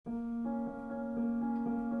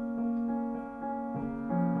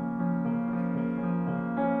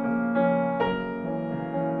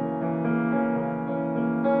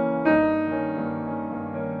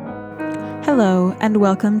and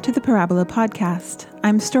welcome to the Parabola Podcast.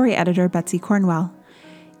 I'm story editor Betsy Cornwell.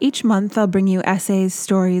 Each month, I'll bring you essays,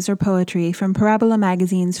 stories, or poetry from Parabola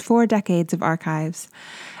Magazine's 4 decades of archives.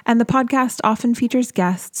 And the podcast often features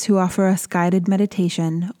guests who offer us guided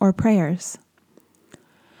meditation or prayers.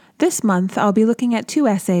 This month, I'll be looking at 2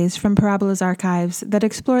 essays from Parabola's archives that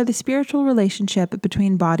explore the spiritual relationship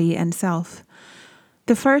between body and self.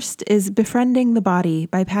 The first is Befriending the Body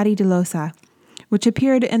by Patty DeLosa, which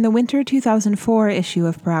appeared in the winter 2004 issue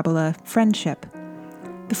of Parabola, Friendship.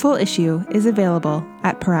 The full issue is available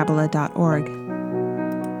at parabola.org.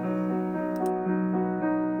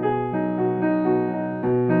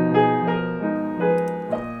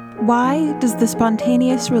 Why does the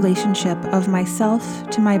spontaneous relationship of myself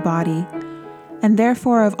to my body, and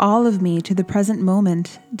therefore of all of me to the present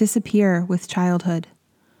moment, disappear with childhood?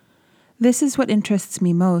 This is what interests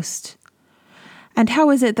me most. And how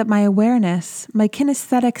is it that my awareness, my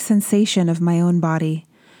kinesthetic sensation of my own body,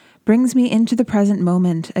 brings me into the present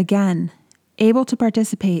moment again, able to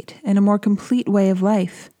participate in a more complete way of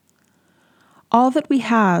life? All that we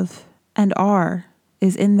have and are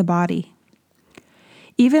is in the body.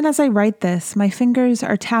 Even as I write this, my fingers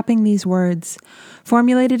are tapping these words,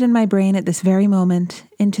 formulated in my brain at this very moment,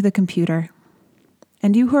 into the computer.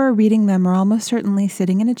 And you who are reading them are almost certainly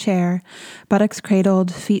sitting in a chair, buttocks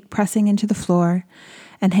cradled, feet pressing into the floor,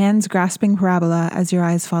 and hands grasping parabola as your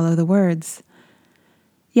eyes follow the words.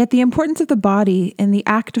 Yet the importance of the body in the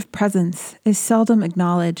act of presence is seldom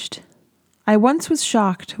acknowledged. I once was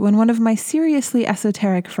shocked when one of my seriously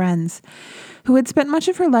esoteric friends, who had spent much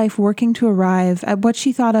of her life working to arrive at what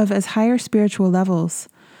she thought of as higher spiritual levels,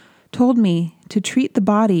 told me to treat the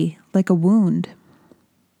body like a wound.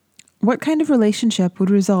 What kind of relationship would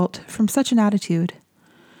result from such an attitude?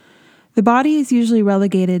 The body is usually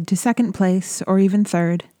relegated to second place or even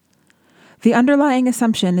third. The underlying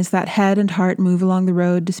assumption is that head and heart move along the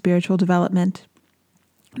road to spiritual development,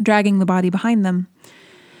 dragging the body behind them.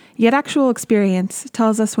 Yet actual experience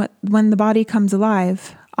tells us when the body comes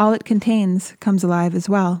alive, all it contains comes alive as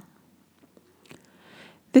well.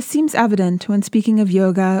 This seems evident when speaking of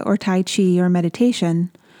yoga or tai chi or meditation,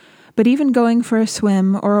 but even going for a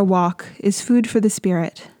swim or a walk is food for the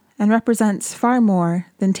spirit and represents far more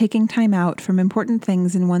than taking time out from important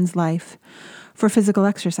things in one's life for physical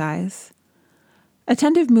exercise.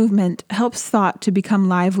 Attentive movement helps thought to become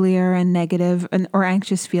livelier and negative or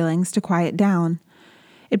anxious feelings to quiet down.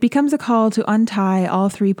 It becomes a call to untie all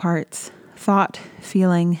 3 parts, thought,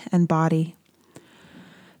 feeling, and body.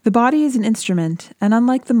 The body is an instrument, and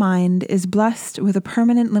unlike the mind, is blessed with a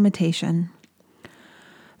permanent limitation.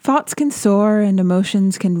 Thoughts can soar and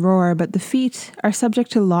emotions can roar, but the feet are subject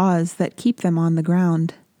to laws that keep them on the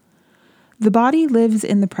ground. The body lives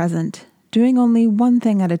in the present, doing only one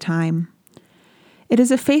thing at a time. It is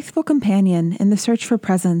a faithful companion in the search for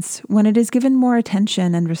presence when it is given more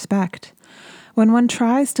attention and respect, when one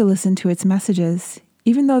tries to listen to its messages,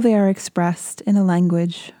 even though they are expressed in a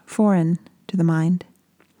language foreign to the mind.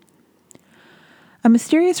 A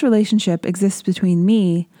mysterious relationship exists between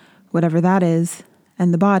me, whatever that is,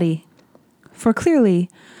 and the body. For clearly,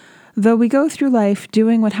 though we go through life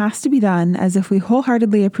doing what has to be done as if we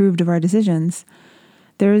wholeheartedly approved of our decisions,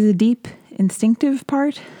 there is a deep, instinctive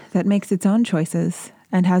part that makes its own choices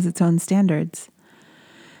and has its own standards.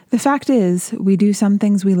 The fact is, we do some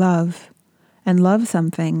things we love, and love some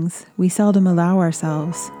things we seldom allow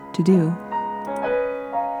ourselves to do.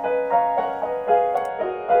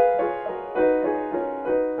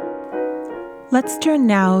 Let's turn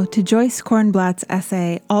now to Joyce Kornblatt's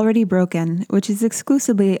essay, Already Broken, which is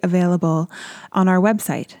exclusively available on our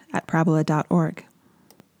website at parabola.org.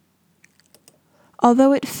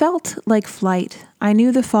 Although it felt like flight, I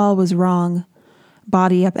knew the fall was wrong.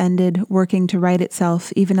 Body upended, working to right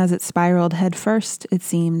itself even as it spiraled head first, it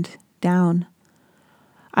seemed, down.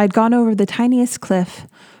 I'd gone over the tiniest cliff,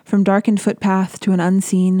 from darkened footpath to an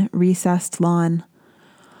unseen, recessed lawn.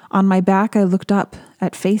 On my back, I looked up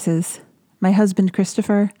at faces. My husband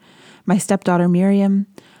Christopher, my stepdaughter Miriam,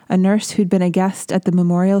 a nurse who'd been a guest at the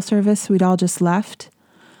memorial service we'd all just left,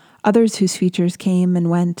 others whose features came and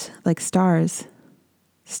went like stars.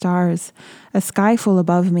 Stars, a sky full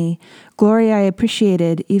above me, glory I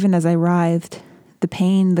appreciated even as I writhed. The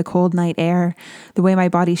pain, the cold night air, the way my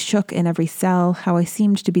body shook in every cell, how I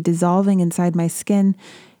seemed to be dissolving inside my skin.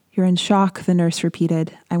 You're in shock, the nurse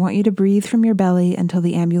repeated. I want you to breathe from your belly until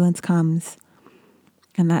the ambulance comes.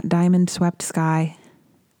 And that diamond-swept sky.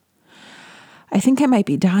 I think I might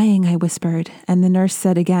be dying, I whispered, and the nurse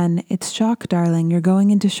said again, It's shock, darling, you're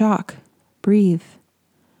going into shock. Breathe.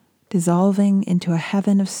 Dissolving into a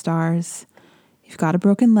heaven of stars. You've got a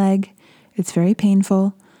broken leg. It's very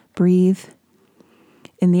painful. Breathe.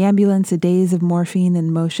 In the ambulance, a daze of morphine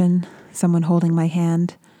and motion, someone holding my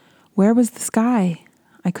hand. Where was the sky?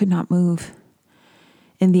 I could not move.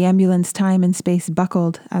 In the ambulance, time and space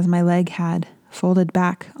buckled as my leg had, folded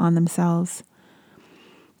back on themselves.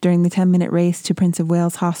 During the 10-minute race to Prince of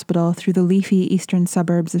Wales Hospital through the leafy eastern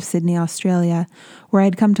suburbs of Sydney, Australia, where I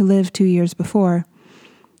had come to live 2 years before,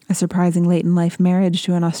 a surprising late-in-life marriage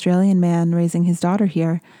to an Australian man raising his daughter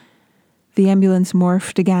here, the ambulance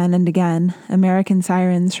morphed again and again, American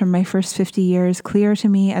sirens from my first 50 years clear to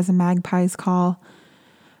me as a magpie's call.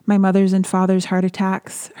 My mother's and father's heart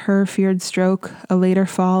attacks, her feared stroke, a later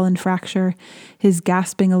fall and fracture, his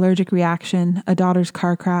gasping allergic reaction, a daughter's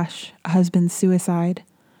car crash, a husband's suicide.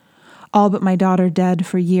 All but my daughter dead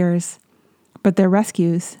for years. But their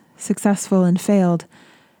rescues, successful and failed,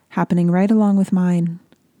 happening right along with mine.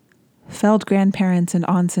 Felled grandparents and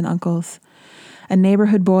aunts and uncles. A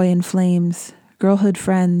neighborhood boy in flames, girlhood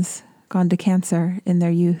friends, gone to cancer in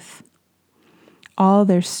their youth. All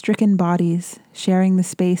their stricken bodies sharing the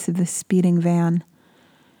space of this speeding van.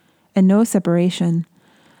 And no separation,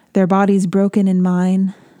 their bodies broken in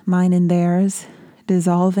mine, mine in theirs,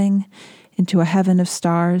 dissolving into a heaven of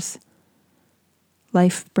stars.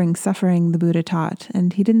 Life brings suffering, the Buddha taught,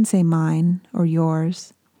 and he didn't say mine or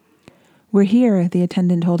yours. We're here, the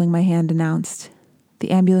attendant holding my hand announced.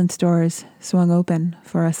 The ambulance doors swung open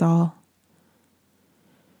for us all.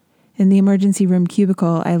 In the emergency room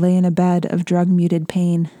cubicle, I lay in a bed of drug-muted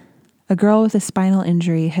pain. A girl with a spinal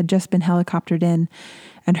injury had just been helicoptered in,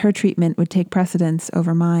 and her treatment would take precedence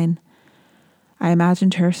over mine. I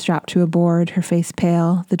imagined her strapped to a board, her face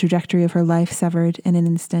pale, the trajectory of her life severed in an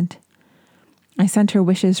instant. I sent her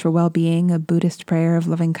wishes for well-being, a Buddhist prayer of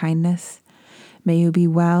loving kindness. May you be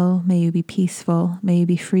well, may you be peaceful, may you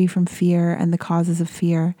be free from fear and the causes of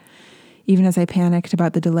fear, even as I panicked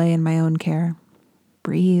about the delay in my own care.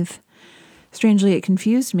 Breathe. Strangely, it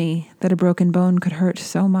confused me that a broken bone could hurt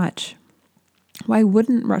so much. Why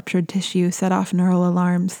wouldn't ruptured tissue set off neural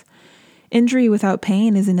alarms? Injury without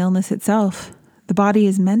pain is an illness itself. The body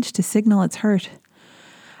is meant to signal its hurt.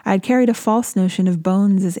 I had carried a false notion of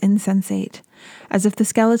bones as insensate, as if the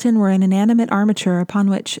skeleton were an inanimate armature upon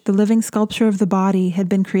which the living sculpture of the body had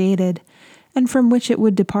been created, and from which it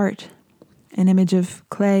would depart. An image of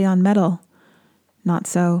clay on metal. Not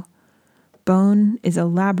so. Bone is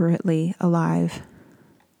elaborately alive.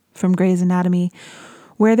 From Gray's Anatomy,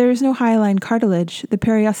 where there is no hyaline cartilage, the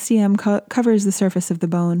periosteum covers the surface of the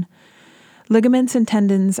bone. Ligaments and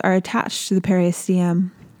tendons are attached to the periosteum.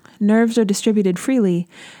 Nerves are distributed freely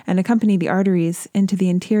and accompany the arteries into the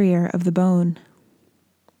interior of the bone.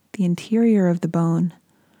 The interior of the bone.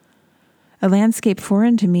 A landscape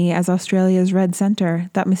foreign to me as Australia's red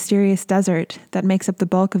centre, that mysterious desert that makes up the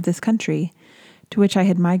bulk of this country, to which I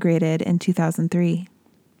had migrated in 2003.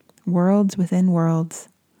 Worlds within worlds.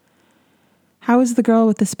 How is the girl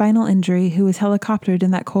with the spinal injury who was helicoptered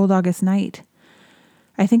in that cold August night?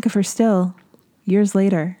 I think of her still, years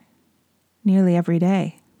later, nearly every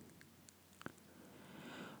day.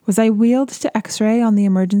 Was I wheeled to X-ray on the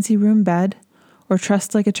emergency room bed, or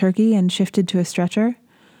trussed like a turkey and shifted to a stretcher?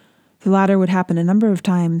 The latter would happen a number of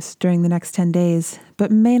times during the next 10 days,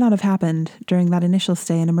 but may not have happened during that initial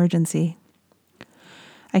stay in emergency.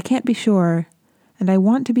 I can't be sure, and I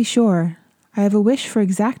want to be sure. I have a wish for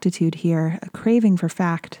exactitude here, a craving for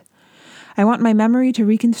fact. I want my memory to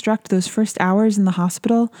reconstruct those first hours in the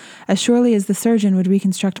hospital as surely as the surgeon would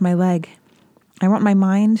reconstruct my leg. I want my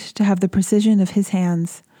mind to have the precision of his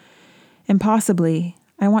hands. Impossibly,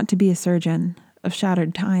 I want to be a surgeon of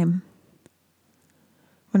shattered time.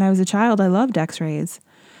 When I was a child, I loved X-rays.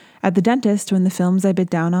 At the dentist, when the films I bit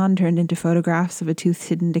down on turned into photographs of a tooth's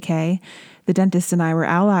hidden decay, the dentist and I were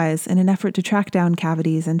allies in an effort to track down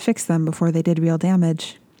cavities and fix them before they did real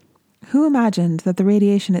damage. Who imagined that the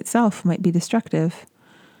radiation itself might be destructive?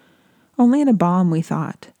 Only in a bomb, we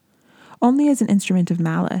thought. Only as an instrument of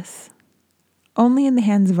malice. Only in the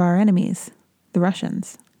hands of our enemies, the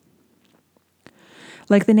Russians.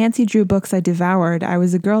 Like the Nancy Drew books I devoured, I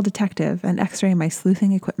was a girl detective and X-ray my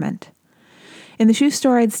sleuthing equipment. In the shoe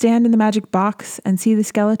store, I'd stand in the magic box and see the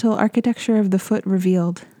skeletal architecture of the foot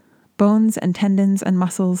revealed. Bones and tendons and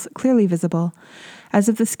muscles clearly visible, as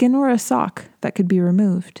if the skin were a sock that could be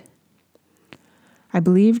removed. I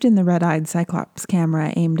believed in the red-eyed Cyclops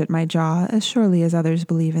camera aimed at my jaw as surely as others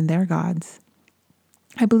believe in their gods.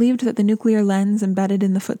 I believed that the nuclear lens embedded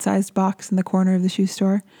in the foot-sized box in the corner of the shoe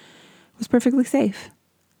store was perfectly safe.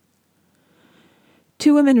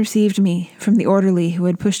 2 women received me from the orderly who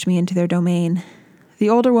had pushed me into their domain. The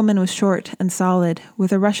older woman was short and solid,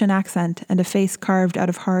 with a Russian accent and a face carved out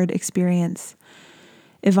of hard experience.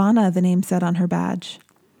 Ivana, the name said on her badge.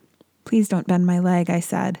 "Please don't bend my leg," I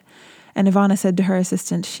said, and Ivana said to her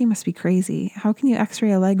assistant, "She must be crazy. How can you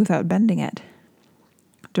x-ray a leg without bending it?"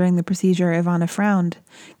 During the procedure, Ivana frowned,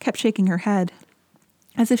 kept shaking her head,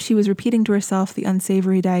 as if she was repeating to herself the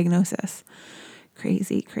unsavory diagnosis.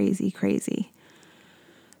 Crazy, crazy, crazy.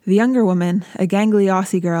 The younger woman, a gangly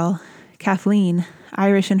Aussie girl, Kathleen,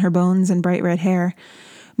 Irish in her bones and bright red hair,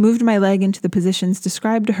 moved my leg into the positions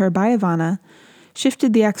described to her by Ivana,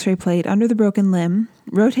 shifted the x-ray plate under the broken limb,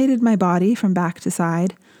 rotated my body from back to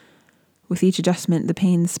side. With each adjustment, the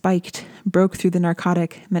pain spiked, broke through the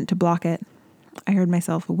narcotic meant to block it. I heard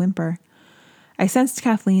myself whimper. I sensed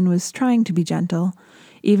Kathleen was trying to be gentle,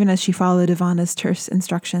 even as she followed Ivana's terse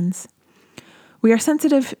instructions. We are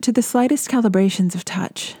sensitive to the slightest calibrations of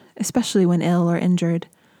touch, especially when ill or injured.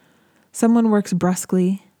 Someone works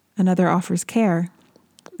brusquely, another offers care.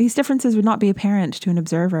 These differences would not be apparent to an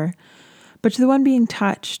observer, but to the one being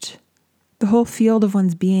touched, the whole field of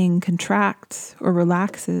one's being contracts or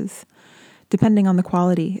relaxes, depending on the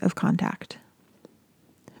quality of contact.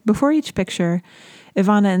 Before each picture,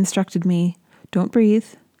 Ivana instructed me, "Don't breathe,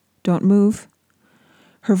 don't move."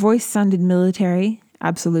 Her voice sounded military,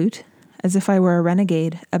 absolute, as if I were a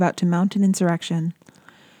renegade about to mount an insurrection.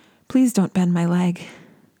 "Please don't bend my leg."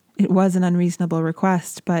 It was an unreasonable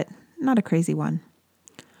request, but not a crazy one.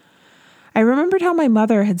 I remembered how my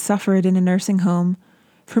mother had suffered in a nursing home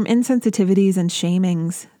from insensitivities and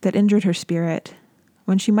shamings that injured her spirit,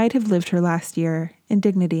 when she might have lived her last year in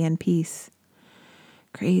dignity and peace.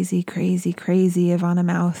 Crazy, crazy, crazy, Ivana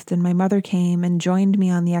mouthed, and my mother came and joined me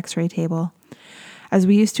on the x-ray table, as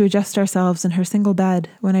we used to adjust ourselves in her single bed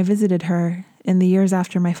when I visited her in the years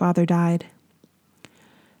after my father died.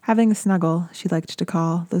 Having a snuggle, she liked to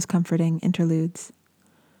call those comforting interludes.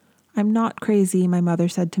 "I'm not crazy," my mother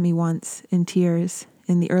said to me once, in tears,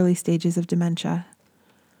 in the early stages of dementia.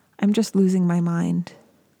 "I'm just losing my mind."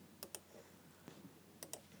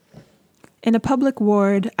 In a public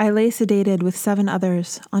ward, I lay sedated with 7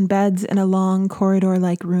 others on beds in a long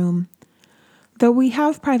corridor-like room. Though we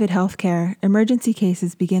have private health care, emergency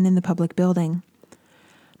cases begin in the public building.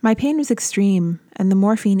 My pain was extreme, and the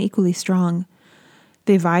morphine equally strong.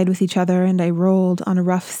 They vied with each other, and I rolled on a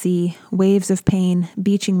rough sea, waves of pain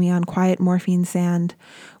beaching me on quiet morphine sand,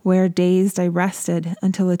 where, dazed, I rested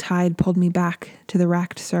until a tide pulled me back to the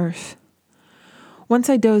racked surf. Once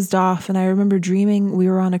I dozed off, and I remember dreaming we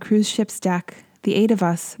were on a cruise ship's deck, the 8 of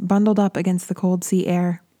us, bundled up against the cold sea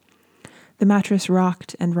air. The mattress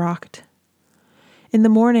rocked and rocked. In the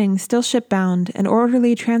morning, still shipbound, an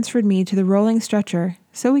orderly transferred me to the rolling stretcher,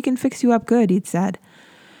 "So we can fix you up good," he'd said,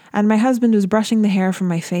 and my husband was brushing the hair from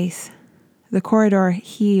my face. The corridor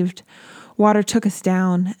heaved, water took us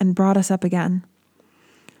down and brought us up again.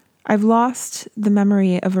 I've lost the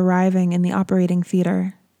memory of arriving in the operating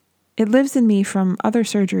theater. It lives in me from other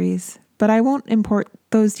surgeries, but I won't import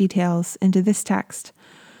those details into this text.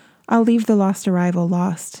 I'll leave the lost arrival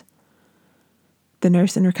lost. The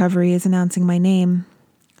nurse in recovery is announcing my name.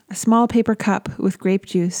 A small paper cup with grape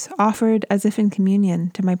juice offered as if in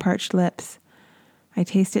communion to my parched lips. I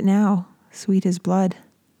taste it now, sweet as blood.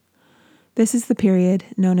 This is the period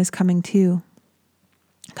known as coming to.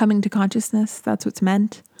 Coming to consciousness, that's what's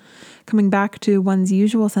meant. Coming back to one's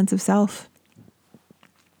usual sense of self.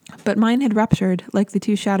 But mine had ruptured like the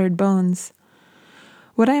 2 shattered bones.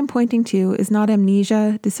 What I am pointing to is not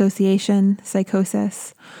amnesia, dissociation,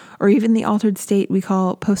 psychosis, or even the altered state we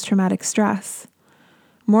call post-traumatic stress.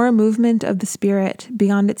 More a movement of the spirit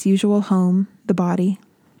beyond its usual home, the body.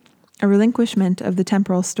 A relinquishment of the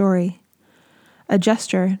temporal story. A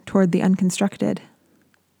gesture toward the unconstructed.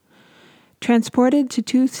 Transported to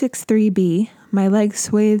 263B, my legs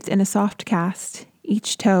swathed in a soft cast,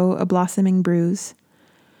 each toe a blossoming bruise.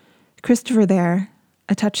 Christopher there,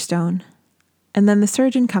 a touchstone, and then the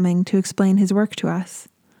surgeon coming to explain his work to us.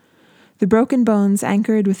 The broken bones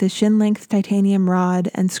anchored with a shin-length titanium rod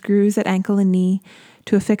and screws at ankle and knee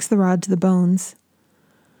to affix the rod to the bones.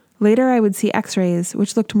 Later I would see x-rays,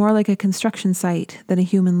 which looked more like a construction site than a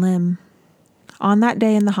human limb. On that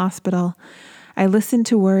day in the hospital, I listened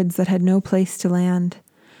to words that had no place to land.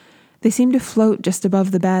 They seemed to float just above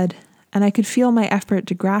the bed, and I could feel my effort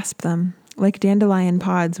to grasp them, like dandelion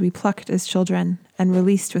pods we plucked as children and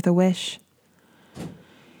released with a wish.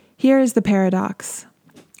 Here is the paradox.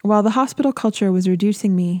 While the hospital culture was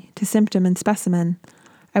reducing me to symptom and specimen,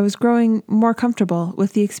 I was growing more comfortable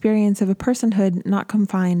with the experience of a personhood not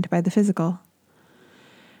confined by the physical.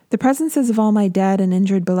 The presences of all my dead and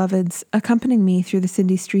injured beloveds accompanying me through the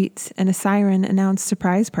city streets in a siren-announced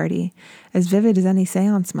surprise party, as vivid as any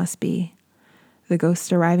seance must be. The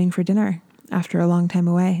ghosts arriving for dinner after a long time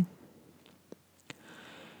away.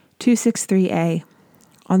 263A.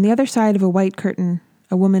 On the other side of a white curtain,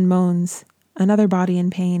 a woman moans, another body in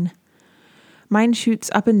pain. Mine shoots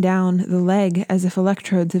up and down the leg as if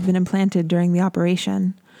electrodes have been implanted during the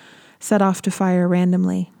operation, set off to fire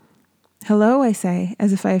randomly. "Hello," I say,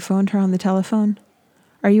 as if I have phoned her on the telephone.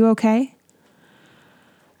 "Are you okay?"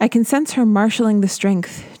 I can sense her marshalling the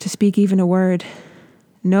strength to speak even a word.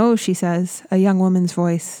 "No," she says, a young woman's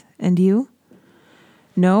voice. "And you?"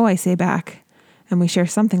 "No," I say back, and we share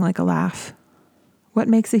something like a laugh. What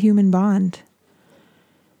makes a human bond?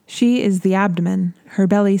 She is the abdomen, her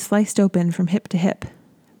belly sliced open from hip to hip,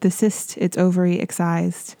 the cyst its ovary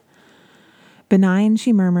excised. Benign,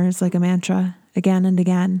 she murmurs like a mantra, again and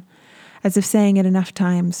again, as if saying it enough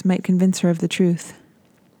times might convince her of the truth.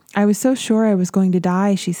 "I was so sure I was going to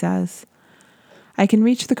die," she says. I can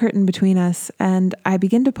reach the curtain between us, and I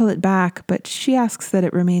begin to pull it back, but she asks that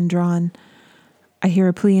it remain drawn. I hear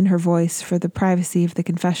a plea in her voice for the privacy of the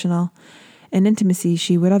confessional, an intimacy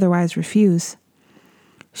she would otherwise refuse.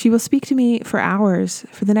 She will speak to me for hours,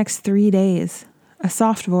 for the next 3 days, a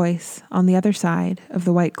soft voice on the other side of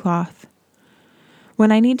the white cloth.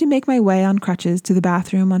 When I need to make my way on crutches to the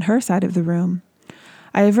bathroom on her side of the room,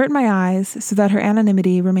 I avert my eyes so that her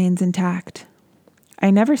anonymity remains intact.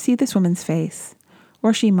 I never see this woman's face,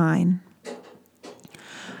 or she mine.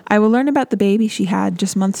 I will learn about the baby she had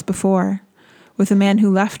just months before, with a man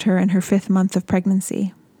who left her in her 5th month of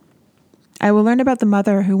pregnancy. I will learn about the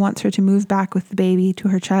mother who wants her to move back with the baby to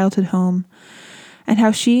her childhood home, and how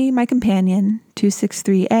she, my companion,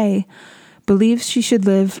 263A, believes she should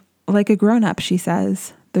live like a grown-up, she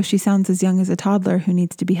says, though she sounds as young as a toddler who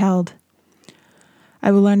needs to be held.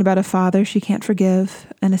 I will learn about a father she can't forgive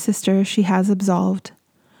and a sister she has absolved.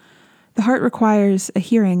 The heart requires a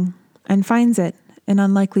hearing and finds it in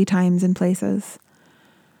unlikely times and places.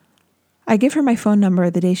 I give her my phone number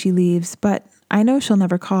the day she leaves, but I know she'll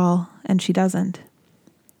never call, and she doesn't.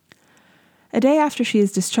 A day after she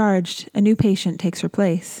is discharged, a new patient takes her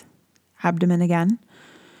place. Abdomen again.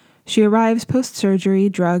 She arrives post-surgery,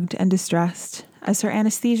 drugged and distressed. As her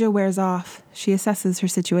anesthesia wears off, she assesses her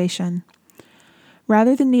situation.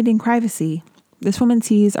 Rather than needing privacy, this woman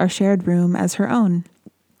sees our shared room as her own,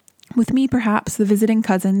 with me perhaps the visiting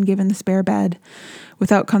cousin given the spare bed,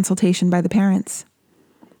 without consultation by the parents.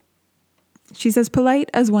 She's as polite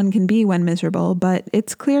as one can be when miserable, but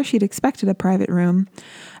it's clear she'd expected a private room,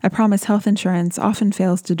 a promise health insurance often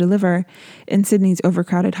fails to deliver in Sydney's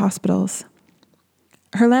overcrowded hospitals.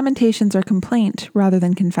 Her lamentations are complaint rather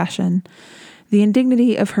than confession, the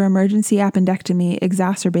indignity of her emergency appendectomy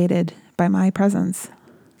exacerbated by my presence.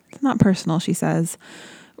 It's not personal, she says,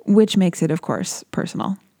 which makes it, of course,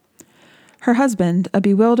 personal. Her husband, a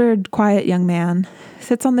bewildered, quiet young man,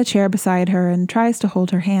 sits on the chair beside her and tries to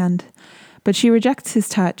hold her hand, but she rejects his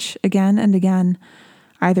touch again and again,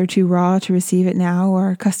 either too raw to receive it now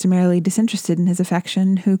or customarily disinterested in his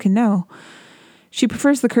affection, who can know? She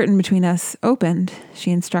prefers the curtain between us opened,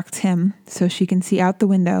 she instructs him, so she can see out the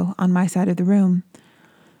window on my side of the room.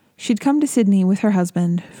 She'd come to Sydney with her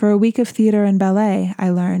husband for a week of theater and ballet, I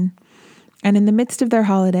learn, and in the midst of their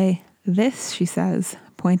holiday, this, she says,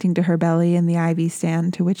 pointing to her belly and the IV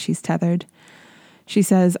stand to which she's tethered. She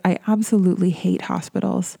says, "I absolutely hate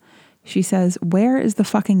hospitals." She says, "Where is the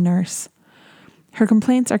fucking nurse?" Her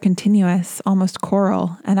complaints are continuous, almost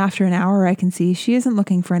choral, and after an hour I can see she isn't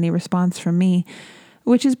looking for any response from me,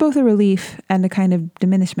 which is both a relief and a kind of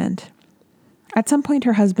diminishment. At some point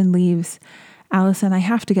her husband leaves. "Allison, I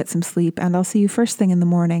have to get some sleep, and I'll see you first thing in the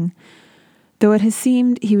morning," though it has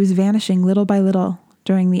seemed he was vanishing little by little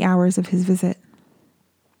during the hours of his visit.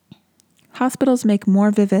 Hospitals make more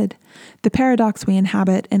vivid the paradox we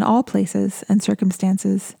inhabit in all places and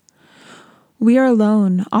circumstances. We are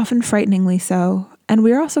alone, often frighteningly so, and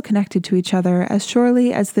we are also connected to each other as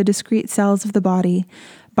surely as the discrete cells of the body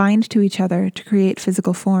bind to each other to create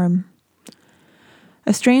physical form.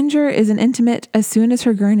 A stranger is an intimate as soon as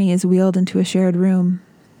her gurney is wheeled into a shared room.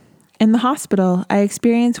 In the hospital, I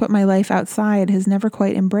experience what my life outside has never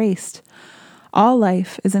quite embraced. All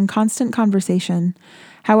life is in constant conversation,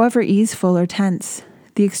 however easeful or tense.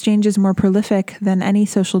 The exchange is more prolific than any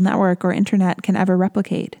social network or internet can ever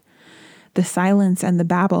replicate. The silence and the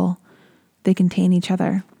babble, they contain each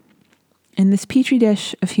other. In this petri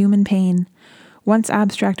dish of human pain, once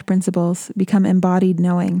abstract principles become embodied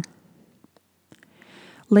knowing.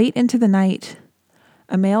 Late into the night,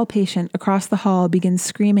 a male patient across the hall begins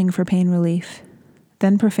screaming for pain relief.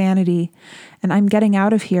 Then profanity, and I'm getting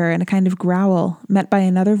out of here in a kind of growl, met by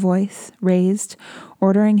another voice, raised,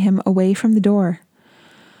 ordering him away from the door.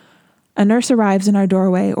 A nurse arrives in our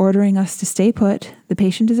doorway, ordering us to stay put. The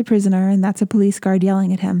patient is a prisoner, and that's a police guard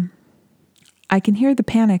yelling at him. I can hear the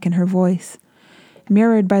panic in her voice.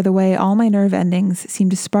 mirrored by the way all my nerve endings seem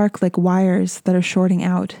to spark like wires that are shorting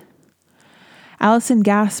out. Allison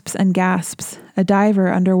gasps and gasps, a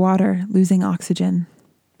diver underwater, losing oxygen.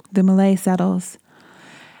 The melee settles.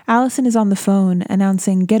 Allison is on the phone,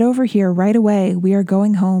 announcing, "Get over here right away, we are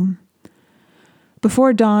going home."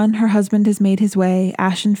 Before dawn, her husband has made his way,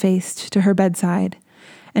 ashen-faced, to her bedside,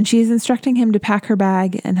 and she is instructing him to pack her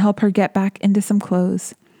bag and help her get back into some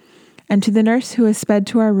clothes. And to the nurse who has sped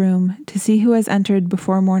to our room to see who has entered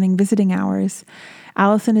before morning visiting hours,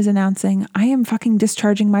 Allison is announcing, "I am fucking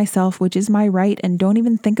discharging myself, which is my right, and don't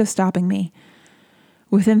even think of stopping me."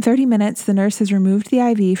 Within 30 minutes, the nurse has removed the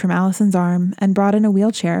IV from Allison's arm and brought in a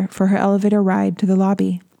wheelchair for her elevator ride to the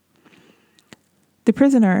lobby. The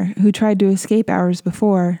prisoner, who tried to escape hours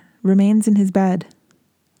before, remains in his bed.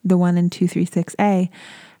 The one in 236A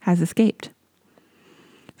has escaped.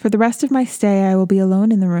 For the rest of my stay, I will be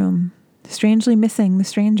alone in the room, strangely missing the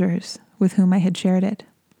strangers with whom I had shared it.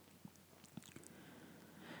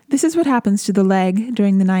 This is what happens to the leg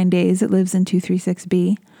during the 9 days it lives in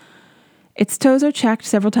 236B. Its toes are checked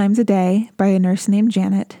several times a day by a nurse named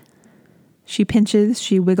Janet. She pinches,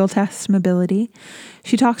 she wiggle tests mobility.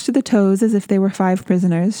 She talks to the toes as if they were 5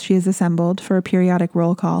 prisoners she has assembled for a periodic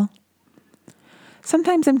roll call.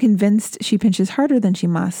 Sometimes I'm convinced she pinches harder than she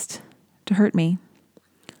must, to hurt me.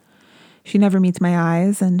 She never meets my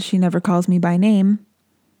eyes, and she never calls me by name.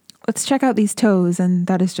 Let's check out these toes, and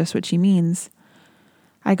that is just what she means.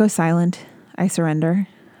 I go silent. I surrender.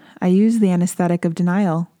 I use the anesthetic of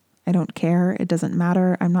denial. I don't care. It doesn't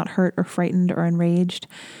matter. I'm not hurt or frightened or enraged,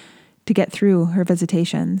 to get through her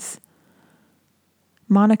visitations.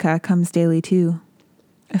 Monica comes daily too.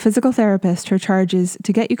 A physical therapist, her charge is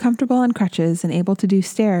to get you comfortable on crutches and able to do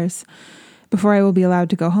stairs before I will be allowed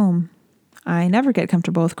to go home. I never get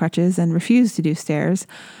comfortable with crutches and refuse to do stairs.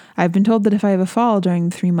 I've been told that if I have a fall during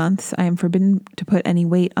the 3 months, I am forbidden to put any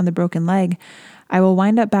weight on the broken leg. I will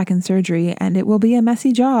wind up back in surgery, and it will be a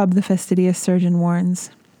messy job, the fastidious surgeon warns.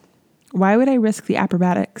 Why would I risk the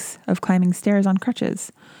acrobatics of climbing stairs on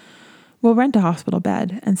crutches? We'll rent a hospital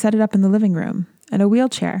bed and set it up in the living room, and a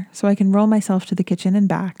wheelchair so I can roll myself to the kitchen and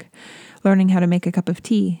back, learning how to make a cup of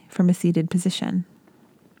tea from a seated position.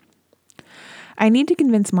 I need to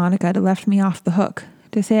convince Monica to let me off the hook,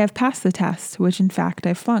 to say I've passed the test, which in fact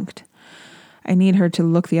I've flunked. I need her to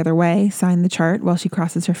look the other way, sign the chart while she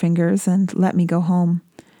crosses her fingers, and let me go home.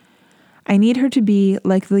 I need her to be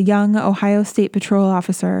like the young Ohio State Patrol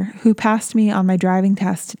officer who passed me on my driving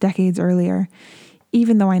test decades earlier,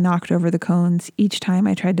 even though I knocked over the cones each time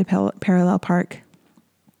I tried to parallel park.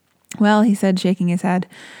 "Well," he said, shaking his head,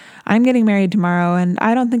 "I'm getting married tomorrow, and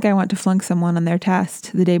I don't think I want to flunk someone on their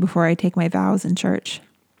test the day before I take my vows in church."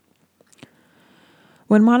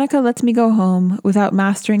 When Monica lets me go home without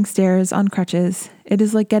mastering stairs on crutches, it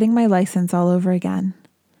is like getting my license all over again.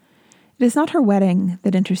 It is not her wedding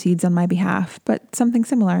that intercedes on my behalf, but something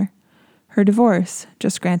similar. Her divorce,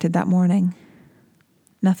 just granted that morning.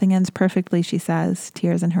 Nothing ends perfectly, she says,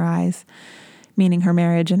 tears in her eyes, meaning her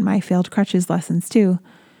marriage and my failed crutches lessons too.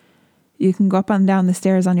 You can go up and down the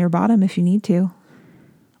stairs on your bottom if you need to.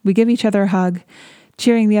 We give each other a hug,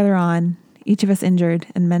 cheering the other on, each of us injured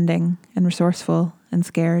and mending and resourceful and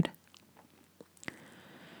scared.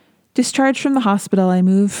 Discharged from the hospital, I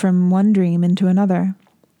move from one dream into another.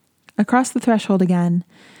 Across the threshold again,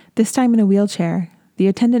 this time in a wheelchair, the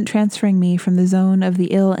attendant transferring me from the zone of the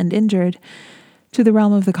ill and injured to the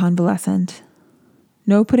realm of the convalescent.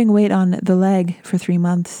 No putting weight on the leg for 3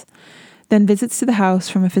 months, then visits to the house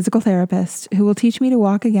from a physical therapist who will teach me to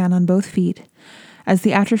walk again on both feet as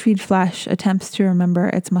the atrophied flesh attempts to remember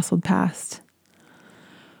its muscled past.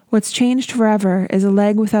 What's changed forever is a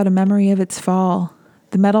leg without a memory of its fall,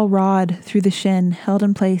 the metal rod through the shin held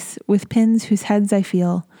in place with pins whose heads I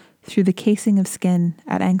feel through the casing of skin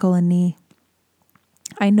at ankle and knee.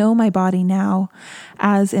 I know my body now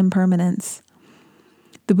as impermanence.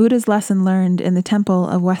 The Buddha's lesson learned in the temple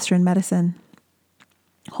of Western medicine.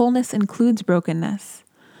 Wholeness includes brokenness.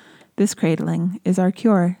 This cradling is our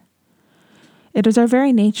cure. It is our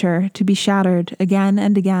very nature to be shattered again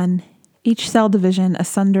and again, each cell division a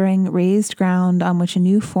sundering, raised ground on which a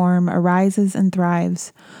new form arises and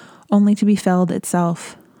thrives, only to be felled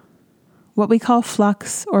itself. What we call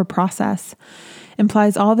flux or process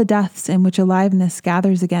implies all the deaths in which aliveness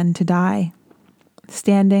gathers again to die.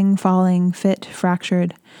 Standing, falling, fit,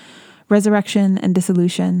 fractured, resurrection and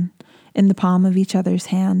dissolution in the palm of each other's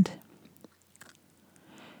hand.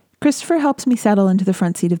 Christopher helps me settle into the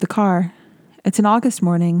front seat of the car. It's an August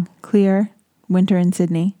morning, clear, winter in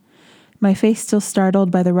Sydney. My face still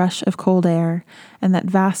startled by the rush of cold air and that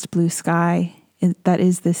vast blue sky that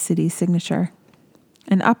is this city's signature.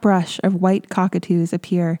 An uprush of white cockatoos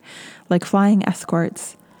appear like flying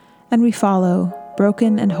escorts, and we follow,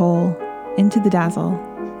 broken and whole, into the dazzle,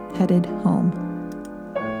 headed home.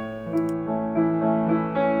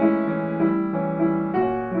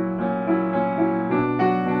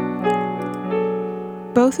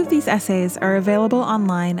 Both of these essays are available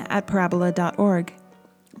online at parabola.org.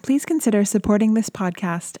 Please consider supporting this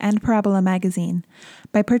podcast and Parabola magazine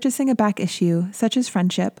by purchasing a back issue, such as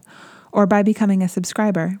Friendship, or by becoming a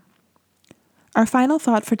subscriber. Our final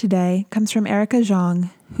thought for today comes from Erica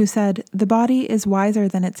Zhang, who said, "The body is wiser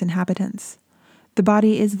than its inhabitants. The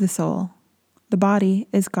body is the soul. The body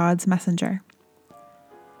is God's messenger."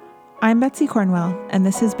 I'm Betsy Cornwell, and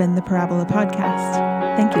this has been the Parabola Podcast.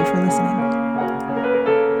 Thank you for listening.